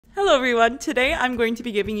Hello everyone, today I'm going to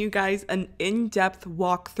be giving you guys an in-depth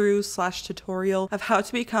walkthrough / tutorial of how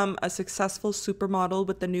to become a successful supermodel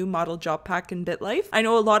with the new model job pack in Bitlife. I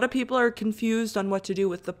know a lot of people are confused on what to do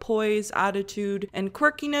with the poise, attitude, and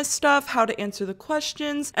quirkiness stuff, how to answer the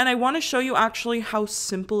questions, and I want to show you actually how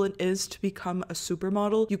simple it is to become a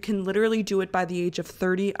supermodel. You can literally do it by the age of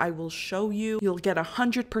 30. I will show you. You'll get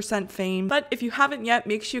 100% fame. But if you haven't yet,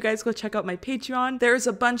 make sure you guys go check out my Patreon. There's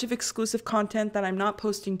a bunch of exclusive content that I'm not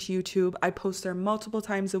posting to YouTube. I post there multiple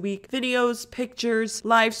times a week. Videos, pictures,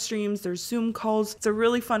 live streams, there's Zoom calls. It's a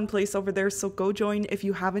really fun place over there, so go join if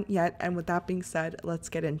you haven't yet. And with that being said, let's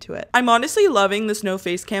get into it. I'm honestly loving this no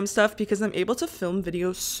face cam stuff because I'm able to film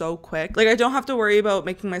videos so quick. Like, I don't have to worry about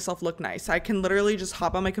making myself look nice. I can literally just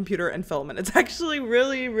hop on my computer and film, and it's actually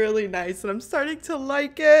really nice, and I'm starting to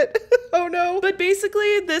like it. Oh no. But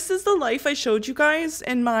basically, this is the life I showed you guys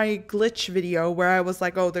in my glitch video where I was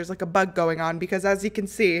like, oh, there's like a bug going on, because as you can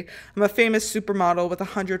see, I'm a famous supermodel with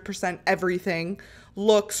 100% everything.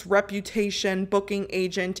 Looks, reputation, booking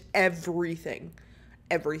agent, everything.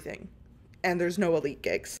 And there's no elite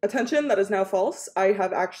gigs. Attention, that is now false. I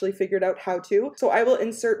have actually figured out how to. So I will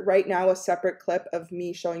insert right now a separate clip of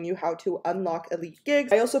me showing you how to unlock elite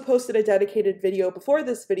gigs. I also posted a dedicated video before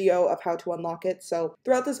this video of how to unlock it. So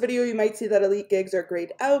throughout this video, you might see that elite gigs are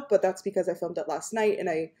grayed out, but that's because I filmed it last night and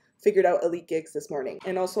I figured out elite gigs this morning.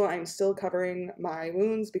 And also, I'm still covering my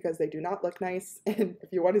wounds because they do not look nice. And if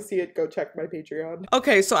you want to see it, go check my Patreon.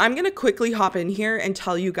 Okay, so I'm gonna quickly hop in here and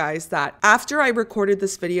tell you guys that after I recorded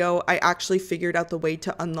this video, I actually figured out the way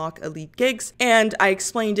to unlock elite gigs, and I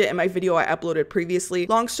explained it in my video I uploaded previously.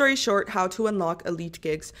 Long story short, how to unlock elite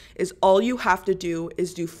gigs is all you have to do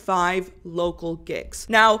is do 5 local gigs.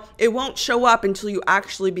 Now, it won't show up until you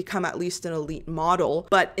actually become at least an elite model,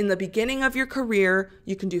 but in the beginning of your career,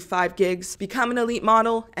 you can do 5 gigs, become an elite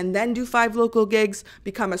model, and then do 5 local gigs,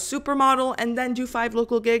 become a supermodel, and then do 5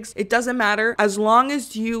 local gigs. It doesn't matter. As long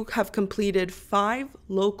as you have completed 5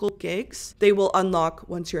 local gigs, they will unlock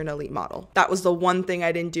once you're an elite model. That was the one thing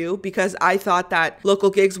I didn't do because I thought that local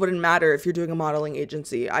gigs wouldn't matter if you're doing a modeling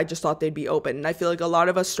agency. I just thought they'd be open. And I feel like a lot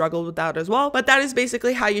of us struggled with that as well, but that is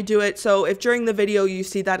basically how you do it. So if during the video you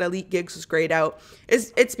see that elite gigs was grayed out,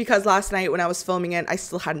 it's because last night when I was filming it, I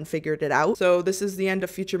still hadn't figured it out. So this is the end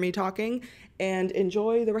of future me talking, and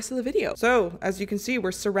enjoy the rest of the video. So as you can see,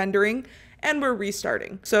 we're surrendering and we're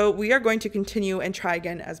restarting. So we are going to continue and try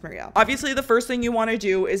again as Marielle. Obviously, the first thing you want to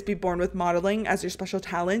do is be born with modeling as your special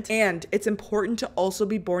talent. And it's important to also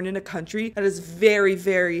be born in a country that is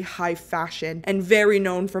very high fashion and very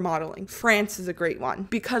known for modeling. France is a great one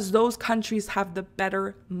because those countries have the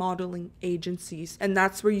better modeling agencies, and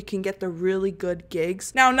that's where you can get the really good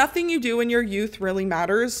gigs. Now, nothing you do in your youth really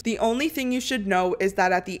matters. The only thing you should know is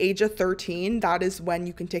that at the age of 13, that is when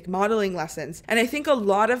you can take modeling lessons. And I think a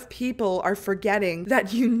lot of people are forgetting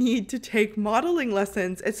that you need to take modeling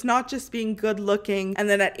lessons. It's not just being good looking and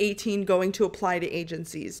then at 18 going to apply to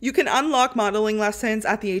agencies. You can unlock modeling lessons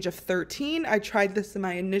at the age of 13. I tried this in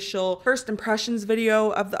my initial first impressions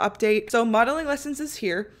video of the update. So modeling lessons is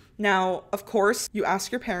here. Now, of course, you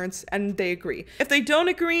ask your parents and they agree. If they don't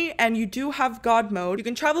agree and you do have God mode, you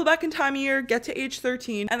can travel back in time a year, get to age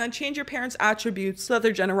 13, and then change your parents' attributes so that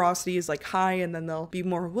their generosity is like high, and then they'll be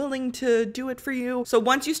more willing to do it for you. So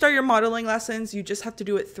once you start your modeling lessons, you just have to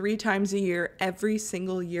do it 3 times a year, every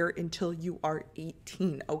single year until you are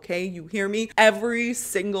 18, okay? You hear me? Every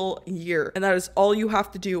single year. And that is all you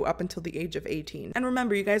have to do up until the age of 18. And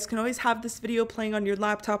remember, you guys can always have this video playing on your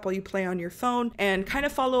laptop while you play on your phone and kind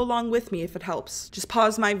of follow along with me if it helps. Just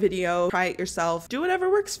pause my video, try it yourself, do whatever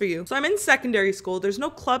works for you. So I'm in secondary school. There's no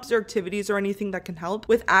clubs or activities or anything that can help.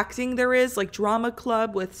 With acting, there is like drama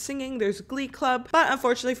club. With singing, there's glee club. But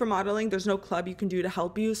unfortunately for modeling, there's no club you can do to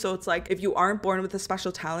help you. So it's like, if you aren't born with a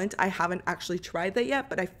special talent, I haven't actually tried that yet,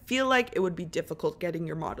 but I feel like it would be difficult getting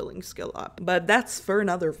your modeling skill up. But that's for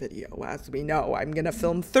another video. As we know, I'm gonna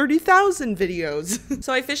film 30,000 videos.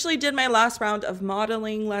 So I officially did my last round of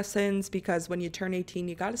modeling lessons because when you turn 18,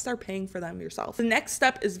 you gotta start paying for them yourself. The next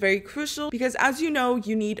step is very crucial because, as you know,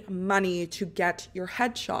 you need money to get your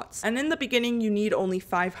headshots. And in the beginning, you need only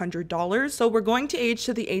 $500. So we're going to age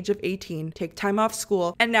to the age of 18, take time off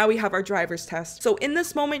school, and now we have our driver's test. So in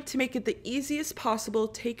this moment, to make it the easiest possible,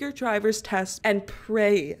 take your driver's test and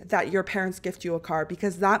pray that your parents gift you a car,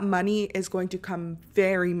 because that money is going to come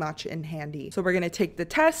very much in handy. So we're going to take the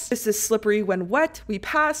test. This is slippery when wet. We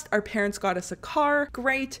passed. Our parents got us a car.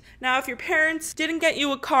 Great. Now, if your parents didn't get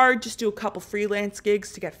you a card, just do a couple freelance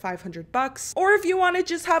gigs to get $500. Or if you want to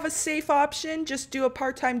just have a safe option, just do a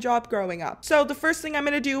part-time job growing up. So the first thing I'm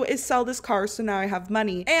going to do is sell this car, so now I have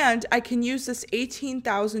money. And I can use this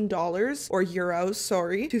 $18,000 or euros,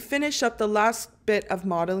 sorry, to finish up the last bit of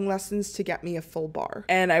modeling lessons to get me a full bar.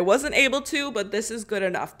 And I wasn't able to, but this is good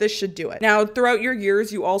enough. This should do it. Now, throughout your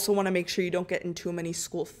years, you also want to make sure you don't get in too many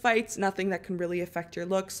school fights, nothing that can really affect your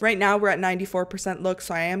looks. Right now, we're at 94% looks,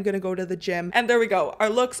 so I am going to go to the gym. And there we go. Our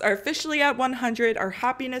looks are officially at 100, our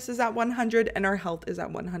happiness is at 100, and our health is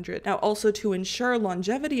at 100. Now, also to ensure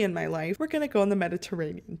longevity in my life, we're going to go on the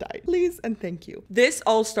Mediterranean diet. Please and thank you. This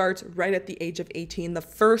all starts right at the age of 18. The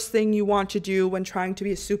first thing you want to do when trying to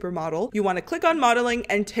be a supermodel, you want to click on modeling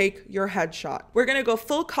and take your headshot. We're gonna go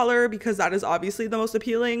full color because that is obviously the most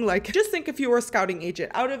appealing. Like, just think if you were a scouting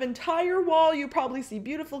agent. Out of entire wall, you probably see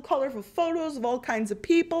beautiful, colorful photos of all kinds of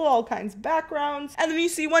people, all kinds of backgrounds, and then you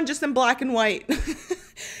see one just in black and white.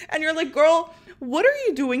 And you're like, girl, what are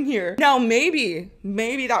you doing here? Now, maybe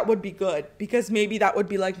that would be good because maybe that would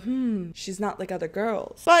be like, she's not like other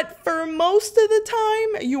girls. But for most of the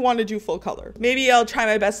time, you want to do full color. Maybe I'll try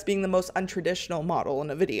my best being the most untraditional model in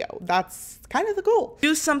a video. That's kind of the goal.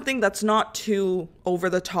 Do something that's not too over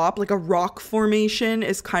the top, like a rock formation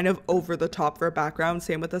is kind of over the top for a background.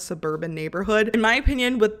 Same with a suburban neighborhood. In my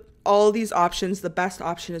opinion, with all these options, the best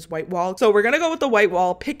option is white wall. So we're gonna go with the white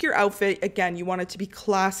wall. Pick your outfit. Again, you want it to be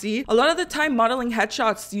classy. A lot of the time modeling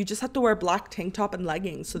headshots, you just have to wear a black tank top and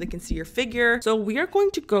leggings so they can see your figure. So we are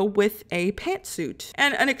going to go with a pantsuit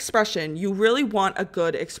and an expression. You really want a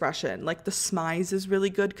good expression. Like the smize is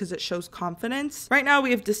really good because it shows confidence. Right now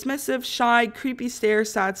we have dismissive, shy, creepy stare,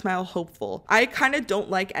 sad smile, hopeful. I kind of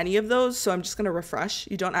don't like any of those, so I'm just gonna refresh.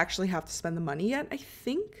 You don't actually have to spend the money yet, I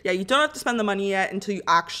think. Yeah, you don't have to spend the money yet until you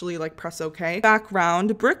actually like press OK.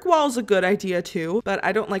 Background, brick wall is a good idea too, but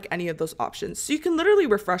I don't like any of those options. So you can literally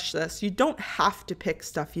refresh this. You don't have to pick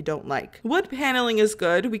stuff you don't like. Wood paneling is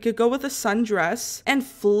good. We could go with a sundress and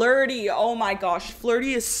flirty. Oh my gosh,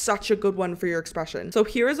 flirty is such a good one for your expression. So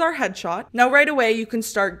here is our headshot. Now right away, you can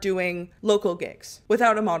start doing local gigs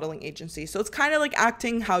without a modeling agency. So it's kind of like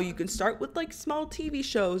acting how you can start with like small TV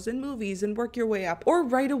shows and movies and work your way up, or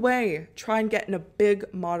right away, try and get in a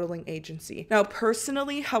big modeling agency. Now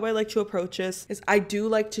personally, how I like to approach this is I do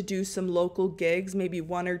like to do some local gigs, maybe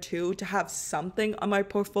one or two, to have something on my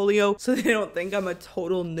portfolio so they don't think I'm a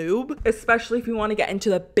total noob, especially if you want to get into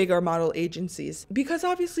the bigger model agencies, because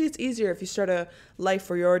obviously it's easier if you start a life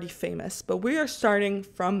where you're already famous, but we are starting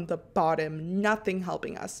from the bottom, nothing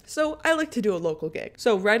helping us. So I like to do a local gig.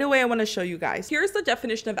 So right away I want to show you guys, here's the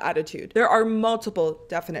definition of attitude. There are multiple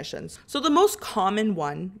definitions. So the most common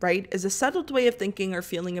one, right, is a settled way of thinking or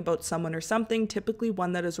feeling about someone or something, typically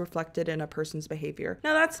one that is reflected in a person's behavior.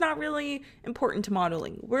 Now that's not really important to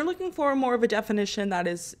modeling. We're looking for more of a definition that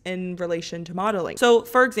is in relation to modeling. So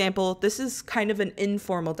for example, this is kind of an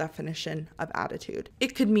informal definition of attitude.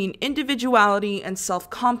 It could mean individuality and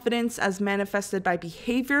self-confidence as manifested by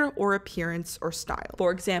behavior or appearance or style.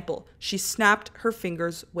 For example, she snapped her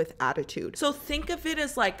fingers with attitude. So think of it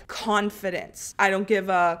as like confidence. I don't give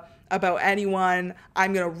a about anyone,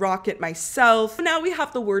 I'm gonna rock it myself. Now we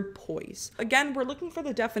have the word poise. Again, we're looking for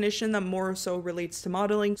the definition that more so relates to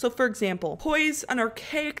modeling. So for example, poise, an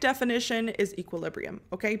archaic definition is equilibrium,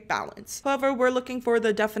 okay, balance. However, we're looking for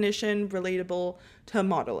the definition relatable to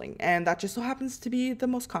modeling, and that just so happens to be the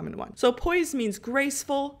most common one. So poise means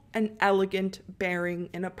graceful and elegant bearing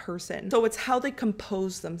in a person. So it's how they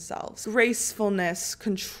compose themselves. Gracefulness,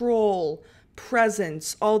 control,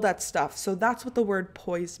 presence, all that stuff. So that's what the word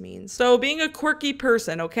poise means. So being a quirky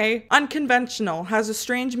person, okay? Unconventional, has a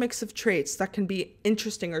strange mix of traits that can be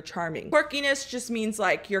interesting or charming. Quirkiness just means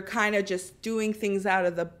like you're kind of just doing things out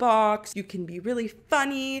of the box. You can be really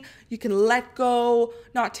funny. You can let go,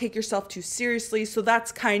 not take yourself too seriously. So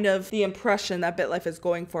that's kind of the impression that Bitlife is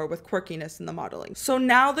going for with quirkiness in the modeling. So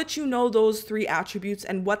now that you know those three attributes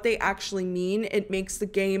and what they actually mean, it makes the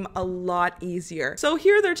game a lot easier. So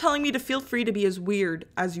here they're telling me to feel free to be as weird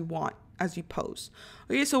as you want as you pose.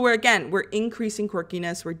 Okay, so we're increasing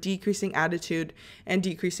quirkiness, we're decreasing attitude, and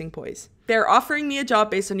decreasing poise. They're offering me a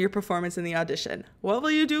job based on your performance in the audition. What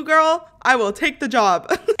will you do, girl? I will take the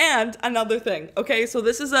job. And another thing, okay? So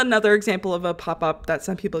this is another example of a pop-up that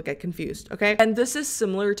some people get confused, okay? And this is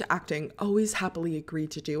similar to acting. Always happily agree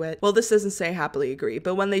to do it. Well, this doesn't say happily agree,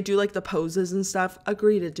 but when they do like the poses and stuff,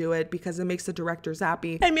 agree to do it because it makes the directors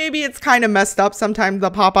happy. And maybe it's kind of messed up sometimes,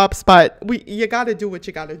 the pop-ups, but you gotta do what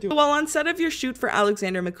you gotta do. While on set of your shoot for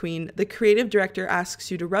Alexander McQueen, the creative director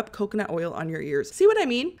asks you to rub coconut oil on your ears. See what I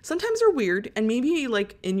mean? Sometimes we're super weird, and maybe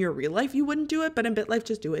like in your real life you wouldn't do it, but in Bitlife,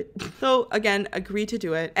 just do it. So again, agree to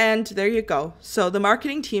do it. And there you go. So the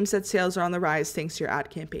marketing team said sales are on the rise thanks to your ad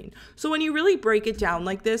campaign. So when you really break it down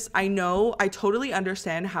like this, I totally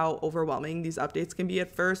understand how overwhelming these updates can be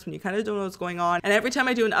at first when you kind of don't know what's going on. And every time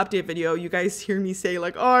I do an update video, you guys hear me say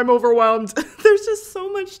like, oh, I'm overwhelmed. There's just so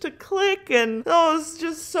much to click, and it's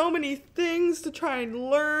just so many things to try and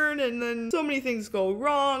learn, and then so many things go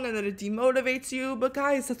wrong, and then it demotivates you. But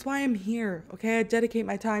guys, that's why I'm here, okay? I dedicate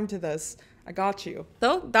my time to this. I got you.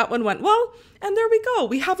 So that one went well, and there we go.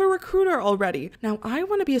 We have a recruiter already. Now I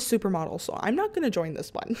want to be a supermodel, so I'm not going to join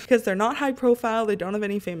this one because they're not high profile. They don't have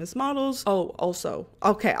any famous models. Oh, also,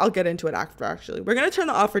 okay, I'll get into it after actually. We're going to turn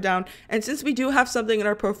the offer down. And since we do have something in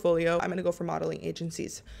our portfolio, I'm going to go for modeling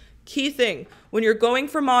agencies. Key thing, when you're going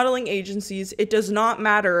for modeling agencies, it does not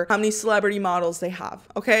matter how many celebrity models they have,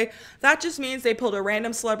 okay? That just means they pulled a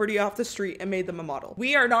random celebrity off the street and made them a model.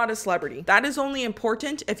 We are not a celebrity. That is only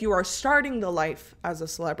important if you are starting the life as a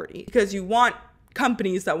celebrity, because you want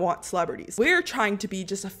companies that want celebrities. We're trying to be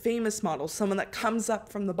just a famous model, someone that comes up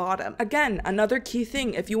from the bottom. Again, another key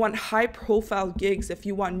thing, if you want high profile gigs, if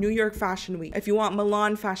you want New York Fashion Week, if you want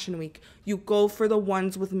Milan Fashion Week, you go for the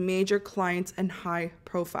ones with major clients and high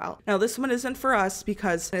profile. Now this one isn't for us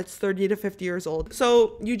because it's 30 to 50 years old.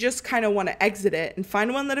 So you just kind of want to exit it and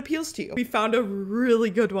find one that appeals to you. We found a really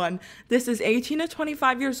good one. This is 18 to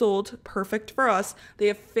 25 years old, perfect for us. They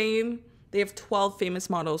have fame. They have 12 famous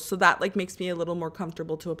models, so that like makes me a little more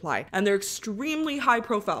comfortable to apply. And they're extremely high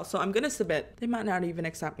profile, so I'm gonna submit. They might not even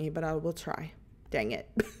accept me, but I will try. Dang it.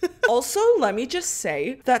 Also, let me just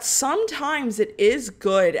say that sometimes it is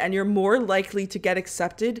good and you're more likely to get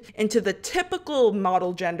accepted into the typical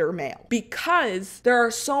model gender male because there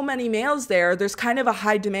are so many males there. There's kind of a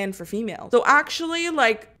high demand for females. So actually,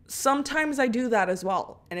 like, sometimes I do that as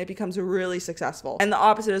well, and it becomes really successful. And the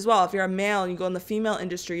opposite as well. If you're a male and you go in the female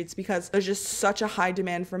industry, it's because there's just such a high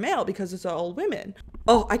demand for male because it's all women.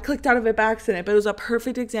 Oh, I clicked out of it by accident, but it was a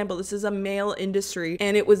perfect example. This is a male industry,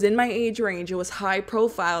 and it was in my age range. It was high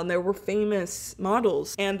profile, and there were famous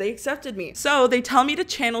models, and they accepted me. So they tell me to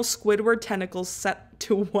channel Squidward tentacles set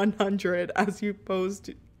to 100 as you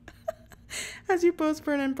post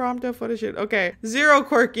for an impromptu photo shoot. Okay, zero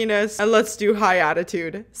quirkiness, and let's do high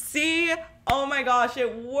attitude. See? Oh my gosh,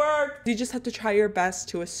 it worked. You just have to try your best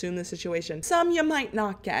to assume the situation. Some you might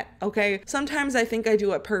not get, okay? Sometimes I think I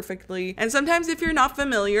do it perfectly. And sometimes if you're not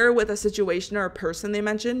familiar with a situation or a person they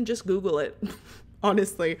mention, just Google it.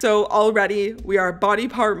 Honestly. So already we are a body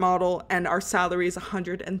part model and our salary is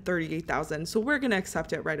 $138,000. So we're going to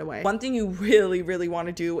accept it right away. One thing you really, really want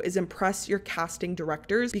to do is impress your casting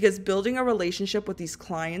directors, because building a relationship with these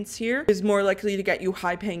clients here is more likely to get you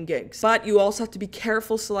high paying gigs. But you also have to be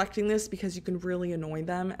careful selecting this because you can really annoy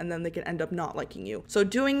them and then they can end up not liking you. So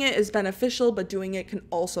doing it is beneficial, but doing it can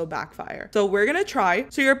also backfire. So we're going to try.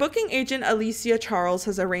 So your booking agent, Alicia Charles,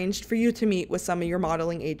 has arranged for you to meet with some of your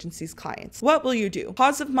modeling agency's clients. What will you do?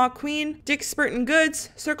 Positive Mock Queen, Dick's Burton Goods,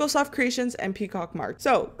 Circle Soft Creations, and Peacock Mart.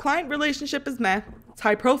 So client relationship is meh. It's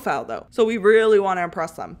high profile though, so we really want to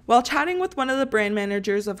impress them. While chatting with one of the brand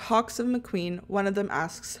managers of Hawks of McQueen, one of them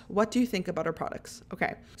asks, what do you think about our products?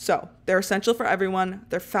 Okay, so they're essential for everyone.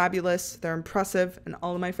 They're fabulous. They're impressive, and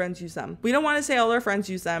all of my friends use them. We don't want to say all our friends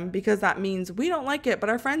use them because that means we don't like it, but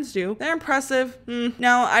our friends do. They're impressive.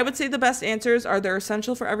 Now, I would say the best answers are they're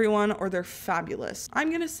essential for everyone or they're fabulous. I'm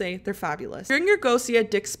going to say they're fabulous. During your go-see at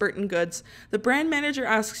Dick's Burton Goods, the brand manager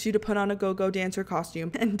asks you to put on a go-go dancer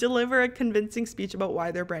costume and deliver a convincing speech about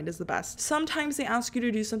why their brand is the best. Sometimes they ask you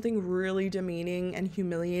to do something really demeaning and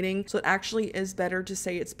humiliating, so it actually is better to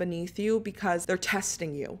say it's beneath you because they're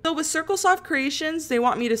testing you. So with Circle Soft Creations, they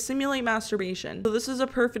want me to simulate masturbation. So this is a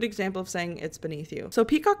perfect example of saying it's beneath you. So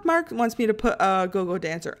Peacock Mark wants me to put a go-go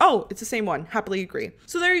dancer. Oh, it's the same one. Happily agree.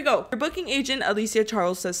 So there you go. Your booking agent, Alicia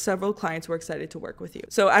Charles, says several clients were excited to work with you.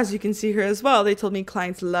 So as you can see here as well, they told me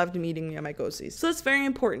clients loved meeting me at my go-sees. So that's very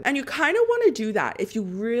important. And you kind of want to do that if you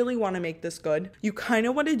really want to make this good. You kind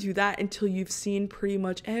of want to do that until you've seen pretty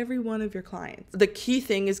much every one of your clients. The key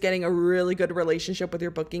thing is getting a really good relationship with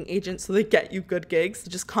your booking agent so they get you good gigs.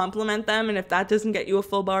 Just compliment them, and if that doesn't get you a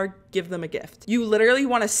full bar, give them a gift. You literally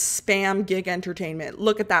want to spam gig entertainment.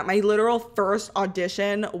 Look at that. My literal first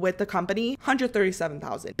audition with the company,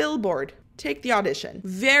 $137,000. Billboard. Take the audition.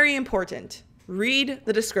 Very important. Read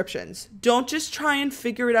the descriptions. Don't just try and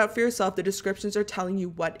figure it out for yourself. The descriptions are telling you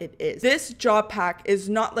what it is. This job pack is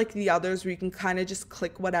not like the others where you can kind of just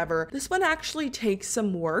click whatever. This one actually takes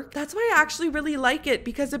some work. That's why I actually really like it,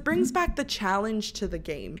 because it brings back the challenge to the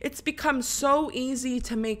game. It's become so easy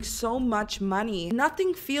to make so much money.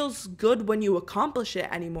 Nothing feels good when you accomplish it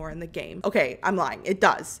anymore in the game. Okay, I'm lying. It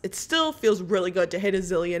does. It still feels really good to hit a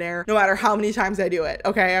zillionaire no matter how many times I do it.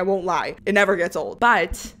 Okay, I won't lie. It never gets old.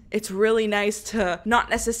 But it's really nice to not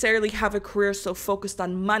necessarily have a career so focused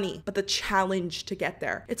on money, but the challenge to get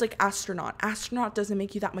there. It's like astronaut. Astronaut doesn't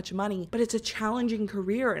make you that much money, but it's a challenging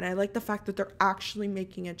career. And I like the fact that they're actually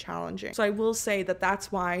making it challenging. So I will say that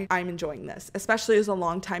that's why I'm enjoying this, especially as a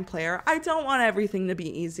longtime player. I don't want everything to be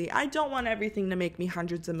easy. I don't want everything to make me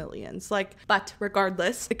hundreds of millions. But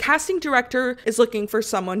regardless, the casting director is looking for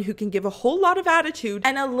someone who can give a whole lot of attitude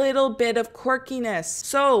and a little bit of quirkiness.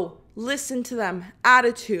 So listen to them.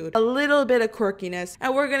 Attitude, a little bit of quirkiness,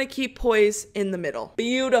 and we're gonna keep poise in the middle.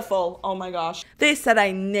 Beautiful. Oh my gosh. They said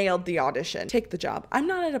I nailed the audition. Take the job. I'm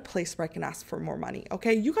not at a place where I can ask for more money,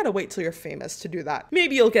 okay? You gotta wait till you're famous to do that.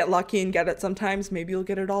 Maybe you'll get lucky and get it sometimes. Maybe you'll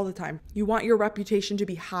get it all the time. You want your reputation to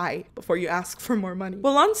be high before you ask for more money.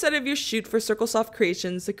 Well, on set of your shoot for Circlesoft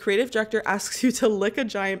Creations, the creative director asks you to lick a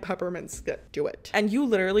giant peppermint stick. Do it. And you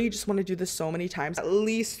literally just want to do this so many times, at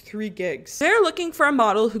least 3 gigs. They're looking for a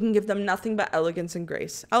model who can give them nothing but elegance and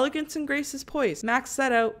grace. Elegance and grace is poise. Max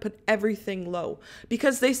that out, put everything low,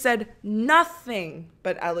 because they said nothing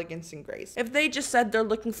but elegance and grace. If they just said they're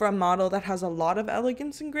looking for a model that has a lot of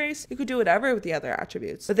elegance and grace, you could do whatever with the other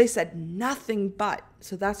attributes. But they said nothing but,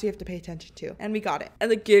 so that's what you have to pay attention to. And we got it.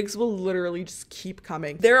 And the gigs will literally just keep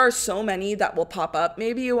coming. There are so many that will pop up.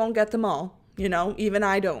 Maybe you won't get them all, you know, even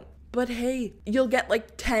I don't. But hey, you'll get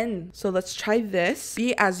like 10. So let's try this.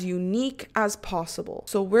 Be as unique as possible.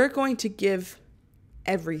 So we're going to give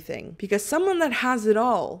everything, because someone that has it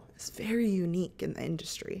all is very unique in the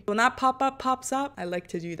industry. When that pop-up pops up, I like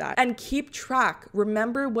to do that. And keep track.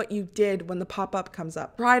 Remember what you did when the pop-up comes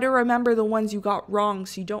up. Try to remember the ones you got wrong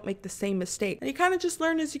so you don't make the same mistake. And you kind of just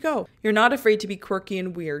learn as you go. You're not afraid to be quirky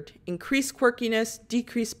and weird. Increase quirkiness,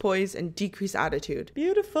 decrease poise, and decrease attitude.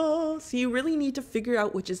 Beautiful. So you really need to figure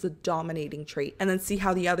out which is the dominating trait and then see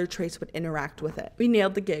how the other traits would interact with it. We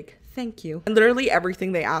nailed the gig. Thank you. And literally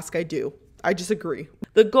everything they ask, I do. I just agree.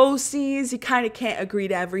 The go-sees, you kind of can't agree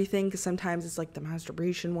to everything, because sometimes it's like the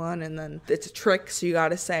masturbation one and then it's a trick, so you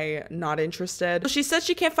gotta say not interested. So she said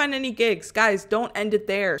she can't find any gigs. Guys, don't end it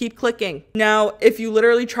there. Keep clicking. Now, if you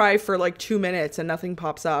literally try for like 2 minutes and nothing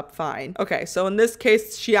pops up, fine. Okay, so in this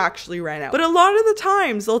case, she actually ran out. But a lot of the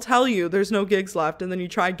times they'll tell you there's no gigs left, and then you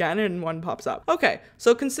try again and one pops up. Okay,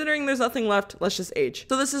 so considering there's nothing left, let's just age.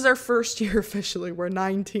 So this is our first year officially. We're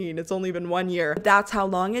 19. It's only been 1 year. But that's how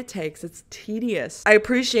long it takes. It's tedious. I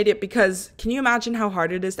appreciate it, because can you imagine how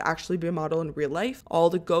hard it is to actually be a model in real life? All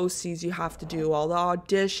the go-sees you have to do, all the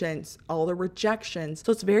auditions, all the rejections.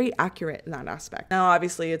 So it's very accurate in that aspect. Now,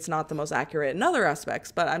 obviously it's not the most accurate in other aspects,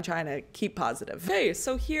 but I'm trying to keep positive. Okay,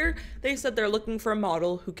 so here they said they're looking for a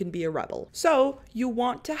model who can be a rebel. So you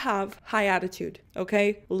want to have high attitude,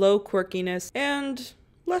 okay? Low quirkiness and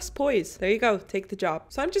less poise. There you go. Take the job.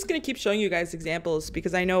 So I'm just going to keep showing you guys examples,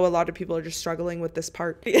 because I know a lot of people are just struggling with this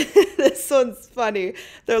part. This one's funny.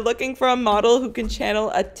 They're looking for a model who can channel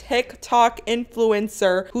a TikTok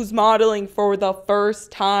influencer who's modeling for the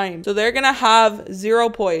first time. So they're going to have 0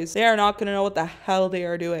 poise. They are not going to know what the hell they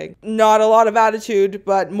are doing. Not a lot of attitude,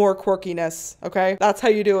 but more quirkiness. Okay. That's how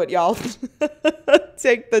you do it, y'all.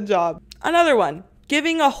 Take the job. Another one,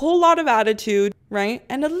 giving a whole lot of attitude, right?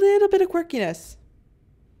 And a little bit of quirkiness.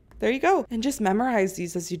 There you go. And just memorize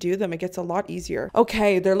these as you do them. It gets a lot easier.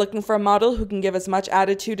 Okay, they're looking for a model who can give as much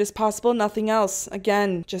attitude as possible, nothing else.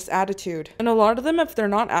 Again, just attitude. And a lot of them, if they're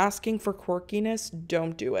not asking for quirkiness,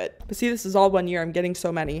 don't do it. But see, this is all 1 year. I'm getting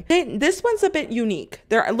so many. Hey, this one's a bit unique.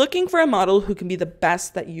 They're looking for a model who can be the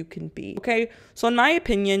best that you can be. Okay, so in my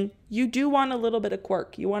opinion, you do want a little bit of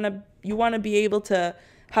quirk. You want to be able to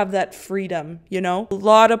have that freedom, you know? A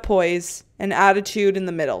lot of poise and attitude in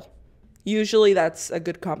the middle. Usually that's a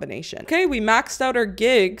good combination. Okay, we maxed out our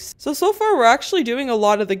gigs. So far we're actually doing a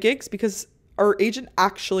lot of the gigs because our agent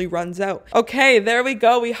actually runs out. Okay, there we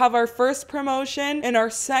go. We have our first promotion in our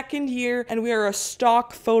 2nd year, and we are a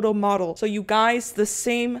stock photo model. So you guys, the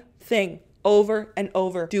same thing over and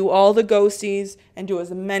over. Do all the go-sees and do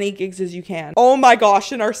as many gigs as you can. Oh my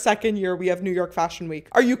gosh, in our 2nd year, we have New York Fashion Week.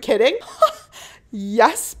 Are you kidding?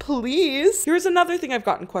 Yes, please. Here's another thing I've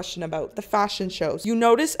gotten questioned about, the fashion shows. You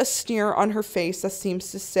notice a sneer on her face that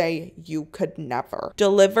seems to say, you could never.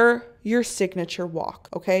 Deliver your signature walk,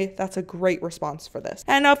 okay? That's a great response for this.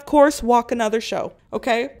 And of course, walk another show,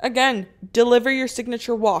 okay? Again, deliver your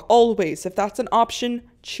signature walk, always. If that's an option,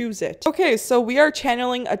 choose it. Okay, so we are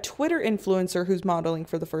channeling a Twitter influencer who's modeling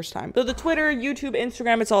for the first time. So the Twitter, YouTube,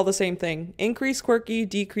 Instagram, it's all the same thing. Increase quirky,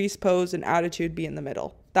 decrease pose, and attitude be in the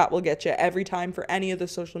middle. That will get you every time for any of the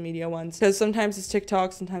social media ones. Because sometimes it's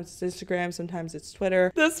TikTok, sometimes it's Instagram, sometimes it's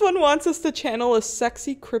Twitter. This one wants us to channel a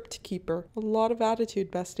sexy crypt keeper. A lot of attitude,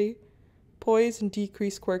 bestie. Poise and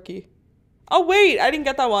decrease quirky. Oh wait, I didn't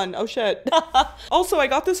get that one. Oh shit. Also, I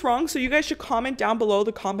got this wrong, so you guys should comment down below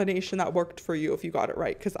the combination that worked for you if you got it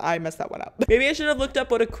right, because I messed that one up. Maybe I should have looked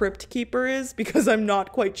up what a crypt keeper is, because I'm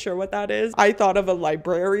not quite sure what that is. I thought of a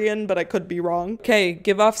librarian, but I could be wrong. Okay,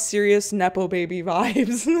 give off serious Nepo baby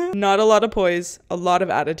vibes. Not a lot of poise, a lot of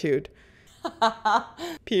attitude.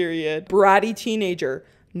 Period. Bratty teenager.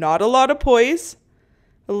 Not a lot of poise,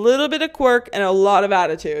 a little bit of quirk, and a lot of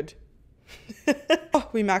attitude. Oh,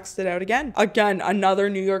 we maxed it out again. Again, another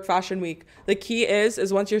New York Fashion Week. The key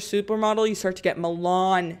is once you're supermodel, you start to get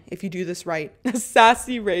Milan if you do this right.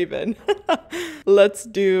 Sassy Raven. Let's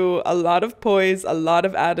do a lot of poise, a lot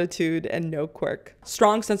of attitude, and no quirk.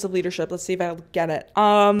 Strong sense of leadership. Let's see if I'll get it.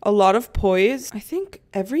 A lot of poise. I think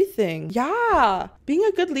everything. Yeah. Being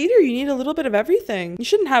a good leader, you need a little bit of everything. You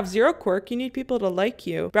shouldn't have zero quirk. You need people to like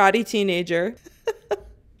you. Bratty teenager.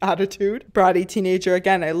 Attitude. Bratty teenager.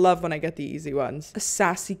 Again, I love when I get the easy ones. A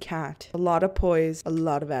sassy cat. A lot of poise. A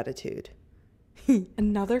lot of attitude.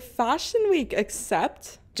 Another fashion week,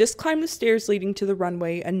 except just climb the stairs leading to the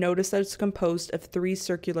runway and notice that it's composed of 3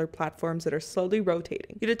 circular platforms that are slowly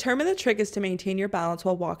rotating. You determine the trick is to maintain your balance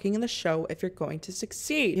while walking in the show if you're going to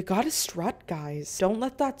succeed. You gotta strut, guys. Don't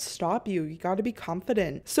let that stop you. You gotta be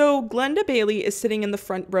confident. So Glenda Bailey is sitting in the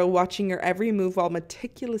front row watching your every move while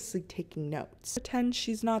meticulously taking notes. Pretend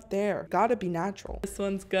she's not there. Gotta be natural. This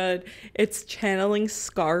one's good. It's channeling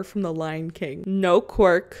Scar from The Lion King. No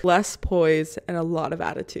quirk, less poise, and a lot of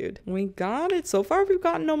attitude. We got it. So far, we've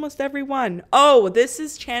gotten almost every one. Oh, this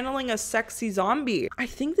is channeling a sexy zombie. I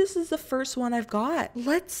think this is the first one I've got.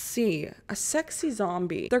 Let's see. A sexy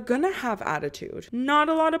zombie. They're gonna have attitude. Not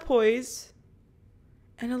a lot of poise.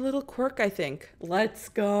 And a little quirk, I think. Let's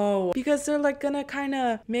go. Because they're like gonna kind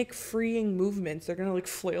of make freeing movements. They're gonna like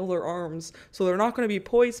flail their arms. So they're not gonna be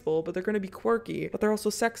poiseful, but they're gonna be quirky. But they're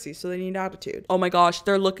also sexy, so they need attitude. Oh my gosh,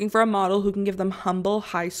 they're looking for a model who can give them humble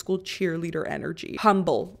high school cheerleader energy.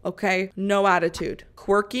 Humble, okay? No attitude.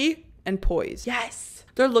 Quirky and poise. Yes.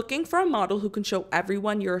 They're looking for a model who can show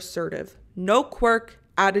everyone you're assertive. No quirk,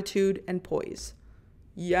 attitude, and poise.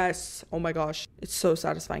 Yes. Oh my gosh. It's so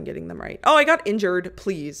satisfying getting them right. Oh, I got injured.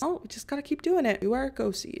 Please. Oh, just gotta keep doing it. You are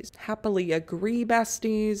go-sees. Happily agree,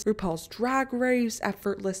 besties. RuPaul's Drag Race.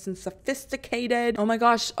 Effortless and sophisticated. Oh my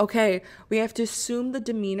gosh. Okay. We have to assume the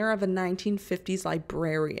demeanor of a 1950s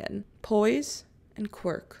librarian. Poise and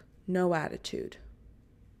quirk. No attitude.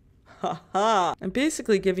 Haha. I'm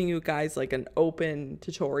basically giving you guys like an open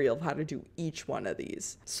tutorial of how to do each one of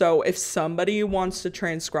these. So if somebody wants to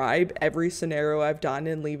transcribe every scenario I've done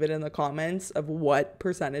and leave it in the comments of what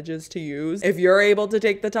percentages to use, if you're able to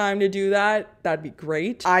take the time to do that, that'd be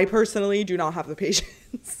great. I personally do not have the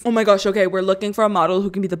patience. Oh my gosh. Okay. We're looking for a model who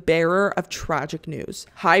can be the bearer of tragic news.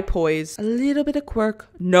 High poise, a little bit of quirk,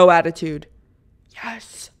 no attitude.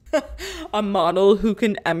 Yes. A model who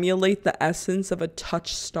can emulate the essence of a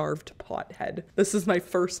touch-starved pothead. This is my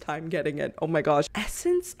first time getting it. Oh my gosh.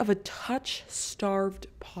 Essence of a touch-starved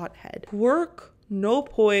pothead. Quirk, no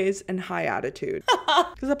poise, and high attitude.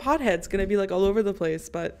 Because a pothead's gonna be like all over the place,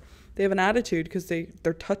 but they have an attitude because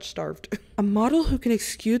they're touch-starved. A model who can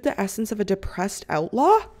exude the essence of a depressed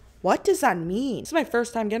outlaw? What does that mean? This is my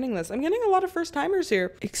first time getting this. I'm getting a lot of first timers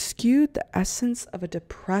here. Exude the essence of a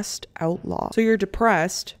depressed outlaw. So you're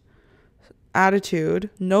depressed, attitude,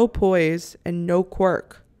 no poise, and no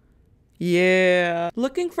quirk. Yeah.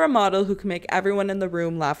 Looking for a model who can make everyone in the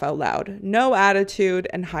room laugh out loud. No attitude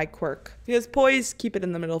and high quirk. Because poise, keep it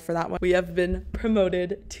in the middle for that one. We have been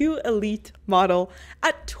promoted to elite model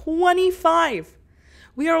at 25.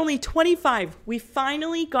 We are only 25. We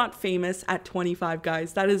finally got famous at 25,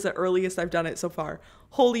 guys. That is the earliest I've done it so far.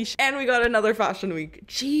 Holy sh! And we got another fashion week.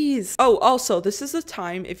 Jeez. Oh, also, this is the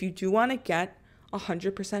time if you do want to get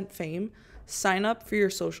 100% fame, sign up for your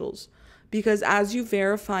socials. Because as you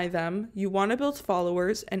verify them, you want to build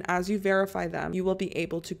followers, and as you verify them, you will be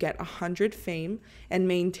able to get 100 fame and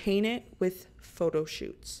maintain it with photo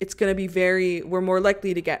shoots. It's gonna be we're more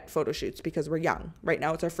likely to get photo shoots because we're young. Right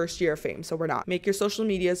now it's our first year of fame, so we're not. Make your social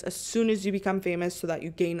medias as soon as you become famous so that you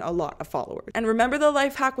gain a lot of followers. And remember the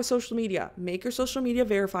life hack with social media. Make your social media,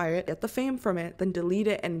 verify it, get the fame from it, then delete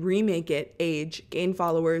it and remake it, age, gain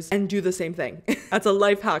followers, and do the same thing. That's a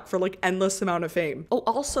life hack for like endless amount of fame. Oh,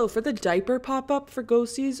 also for the diaper pop-up for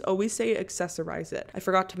ghosties, always say accessorize it. I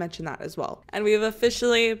forgot to mention that as well. And we have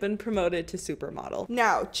officially been promoted to supermodel.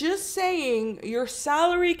 Now, just saying, your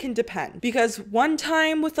salary can depend, because one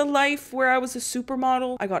time with a life where I was a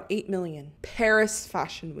supermodel, I got 8 million. Paris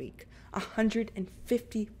Fashion Week.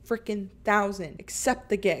 150 freaking thousand, except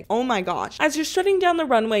the gig. Oh my gosh. As you're strutting down the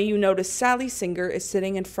runway, you notice Sally Singer is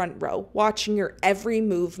sitting in front row, watching your every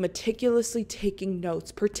move, meticulously taking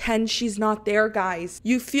notes. Pretend she's not there, guys.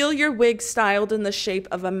 You feel your wig styled in the shape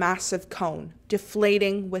of a massive cone,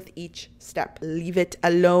 deflating with each step. Leave it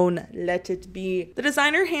alone. Let it be. The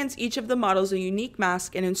designer hands each of the models a unique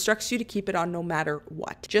mask and instructs you to keep it on no matter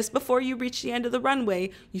what. Just before you reach the end of the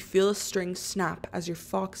runway, you feel a string snap as your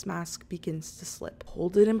fox mask begins to slip.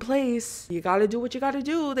 Hold it in place. You gotta do what you gotta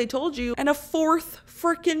do. They told you. And a fourth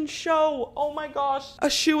freaking show. Oh my gosh. A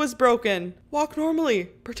shoe is broken. Walk normally.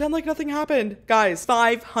 Pretend like nothing happened. Guys,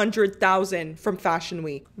 500,000 from Fashion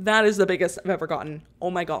Week. That is the biggest I've ever gotten. Oh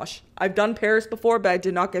my gosh. I've done Paris before, but I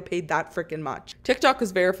did not get paid that freaking much. TikTok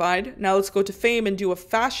is verified. Now let's go to Fame and do a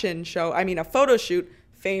fashion show. I mean, a photo shoot.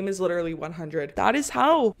 Fame is literally 100. That is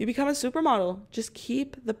how you become a supermodel. Just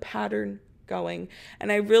keep the pattern going.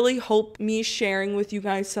 And I really hope me sharing with you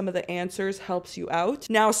guys some of the answers helps you out.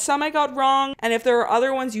 Now, some I got wrong, and if there are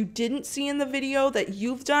other ones you didn't see in the video that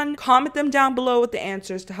you've done, comment them down below with the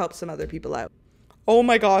answers to help some other people out. Oh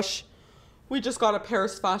my gosh. We just got a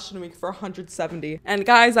Paris Fashion Week for 170. And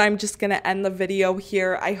guys, I'm just gonna end the video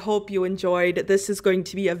here. I hope you enjoyed. This is going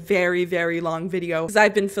to be a very, very long video because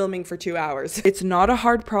I've been filming for 2 hours. It's not a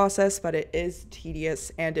hard process, but it is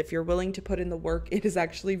tedious. And if you're willing to put in the work, it is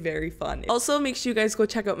actually very fun. Also, make sure you guys go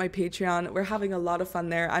check out my Patreon. We're having a lot of fun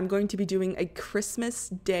there. I'm going to be doing a Christmas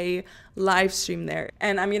Day live stream there.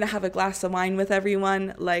 And I'm gonna have a glass of wine with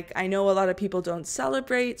everyone. Like, I know a lot of people don't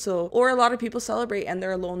celebrate, or a lot of people celebrate and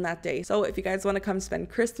they're alone that day. So if you guys want to come spend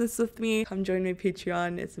Christmas with me, come join my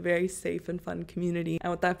Patreon. It's a very safe and fun community. And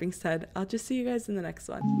with that being said, I'll just see you guys in the next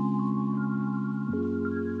one.